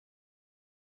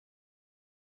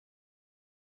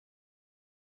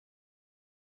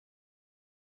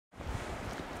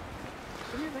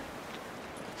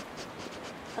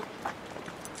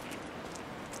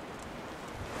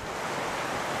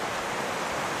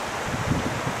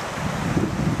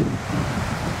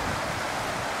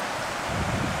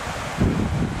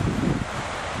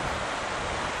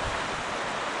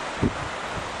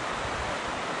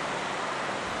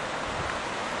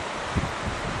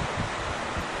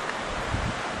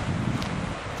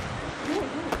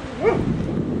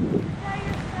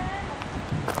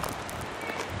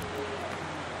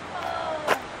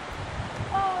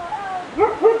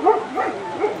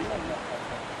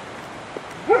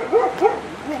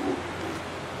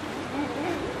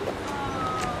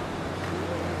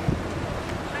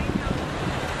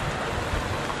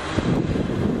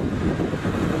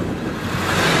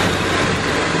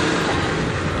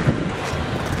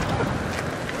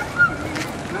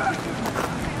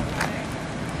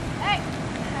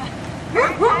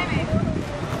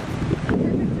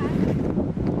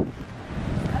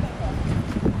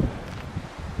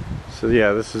So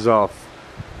yeah, this was all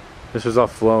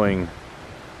flowing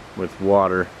with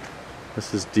water.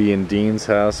 This is Dee and Dean's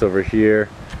house over here,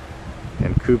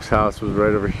 and Coop's house was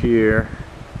right over here.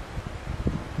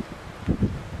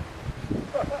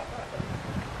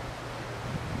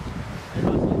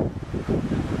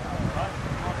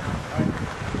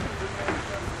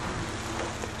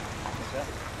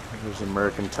 There's a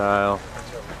mercantile.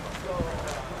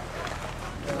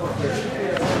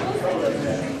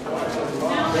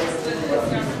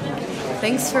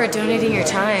 Thanks for donating your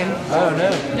time. Oh no.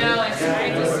 No, I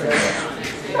just.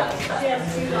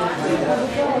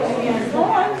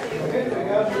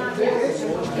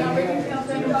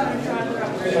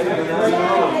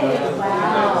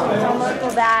 Wow.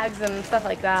 Local bags and stuff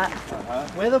like that.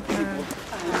 Weather people, and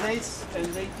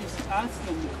they just ask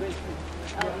them the question.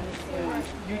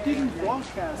 You didn't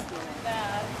broadcast it.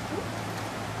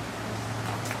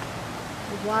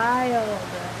 Wild.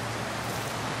 Yeah.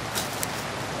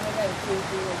 It's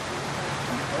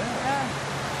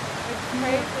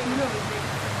crazy.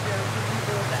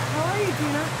 How are you,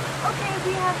 Gina? Okay,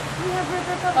 we have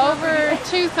river. Over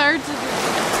 2/3 of it.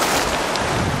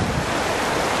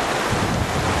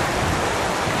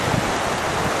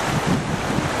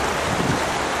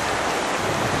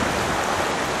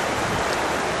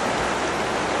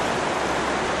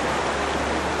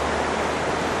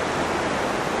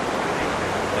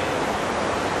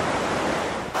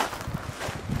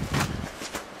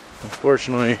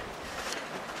 Unfortunately,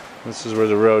 this is where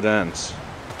the road ends.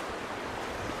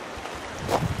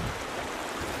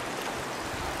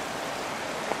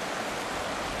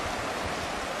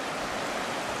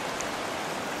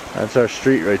 That's our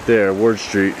street right there, Ward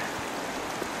Street.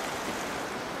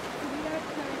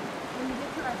 When you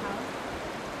get to our house,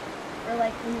 or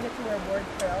like when you get to where Ward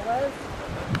Trail was,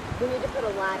 we need to put a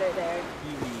ladder there.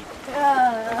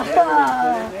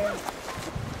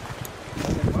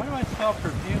 Why do I smell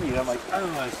perfumey? I'm like,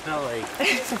 oh, I smell like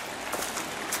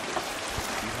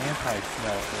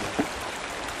anti-smell.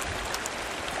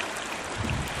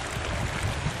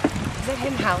 Is it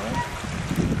him howling?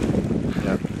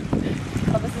 Yep.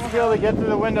 Oh, this is Be able to get through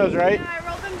the windows, right? Yeah, I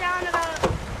rolled him down about.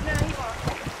 No, he won't.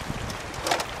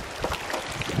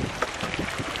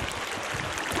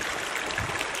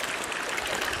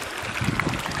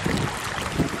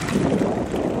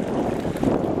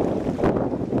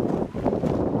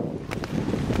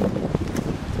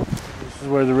 This is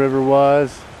where the river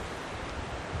was.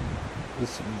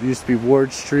 This used to be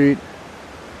Ward Street.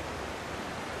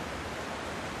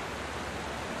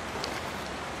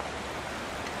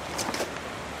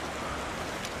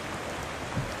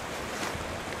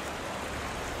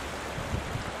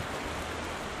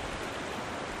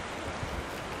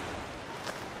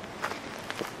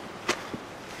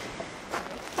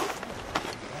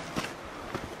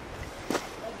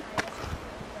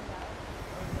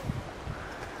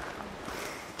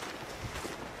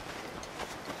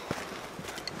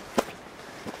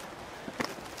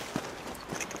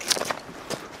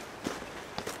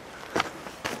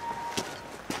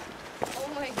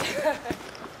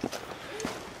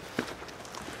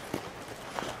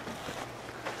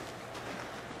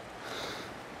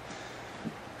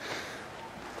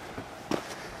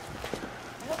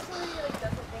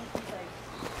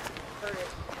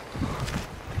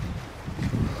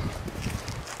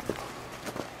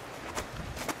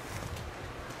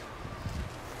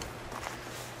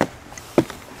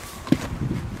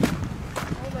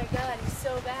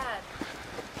 So bad.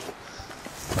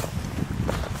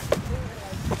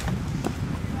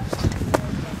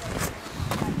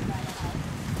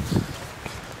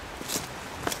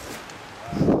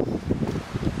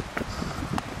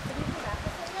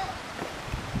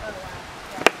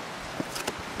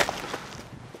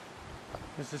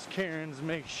 This is Karen's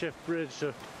makeshift bridge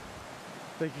so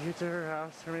they can get to her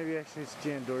house, or maybe actually it's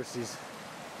Jan Dorsey's.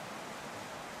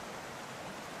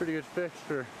 Pretty good fix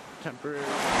for temporary.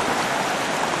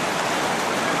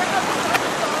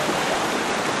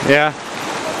 Yeah.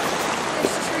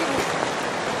 This tree.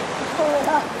 Pull it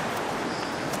up.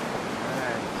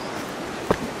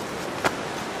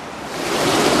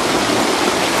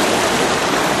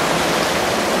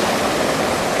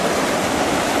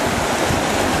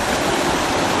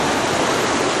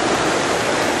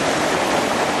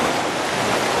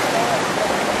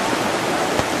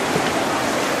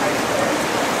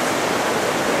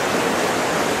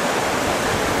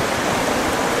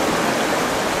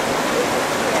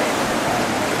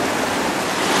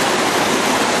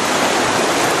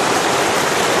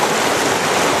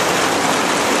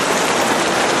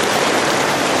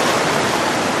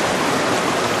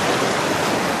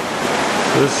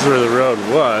 This is where the road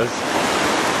was.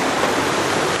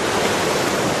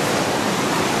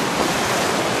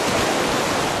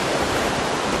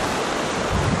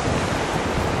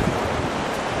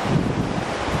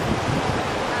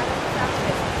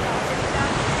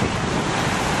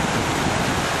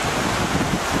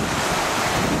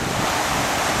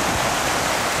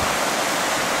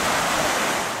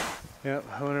 Yep,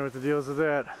 I wonder what the deal is with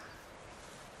that. That's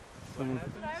what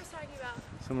I was talking about.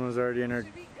 Someone was already in her.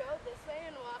 Should we go this way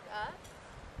and walk up?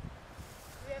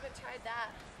 We haven't tried that.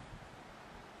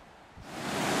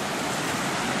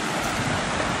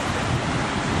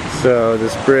 So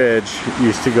this bridge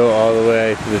used to go all the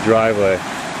way to the driveway.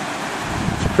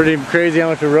 It's pretty crazy how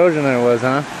much erosion there was,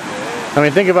 huh? I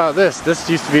mean, think about this. This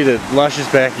used to be the luscious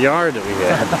backyard that we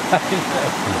had.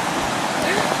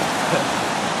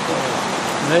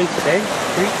 Nice egg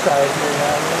creek side here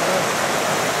now.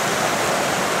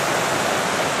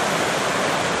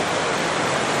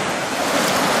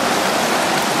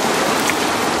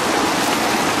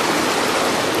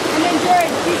 And then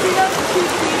George, do you see those two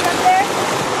trees up there?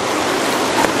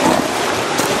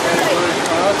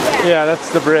 Yeah, that's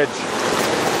the bridge.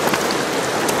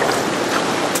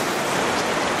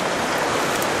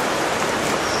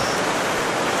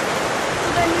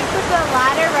 So then we put the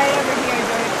ladder right over here,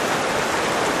 George.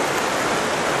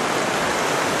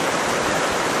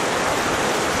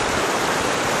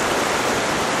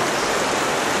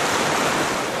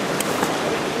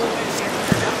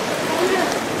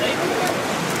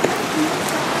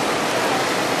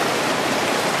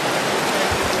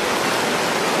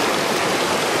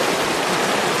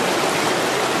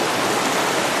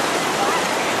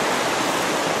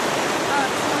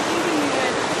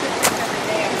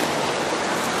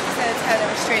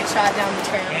 Straight shot down the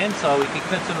trail. And so we could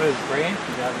cut some of those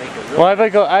branches out and make it real.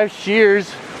 Well, I have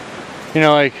shears, you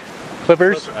know, like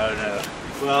clippers. Oh no.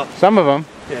 Well, Some of them.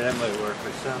 yeah, that might work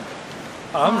for some.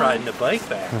 Oh, I'm riding the bike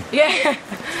back. Yeah.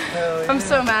 Hell I'm yeah.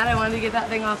 so mad. I wanted to get that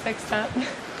thing all fixed up.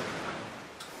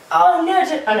 Oh no!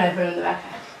 Oh no! I put it in the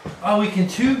backpack. Oh, we can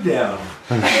tube down.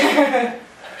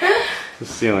 The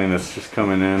ceiling that's just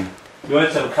coming in. You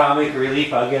want some comic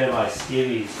relief? I'll get in my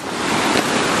skivvies.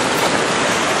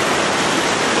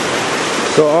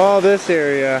 So all this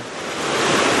area,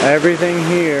 everything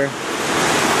here,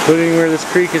 including where this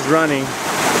creek is running,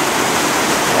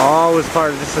 all was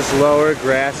part of just this lower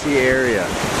grassy area.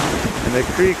 And the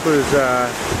creek was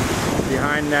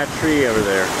behind that tree over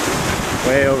there,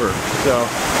 way over. So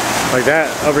like that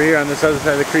over here on this other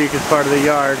side of the creek is part of the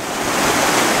yard.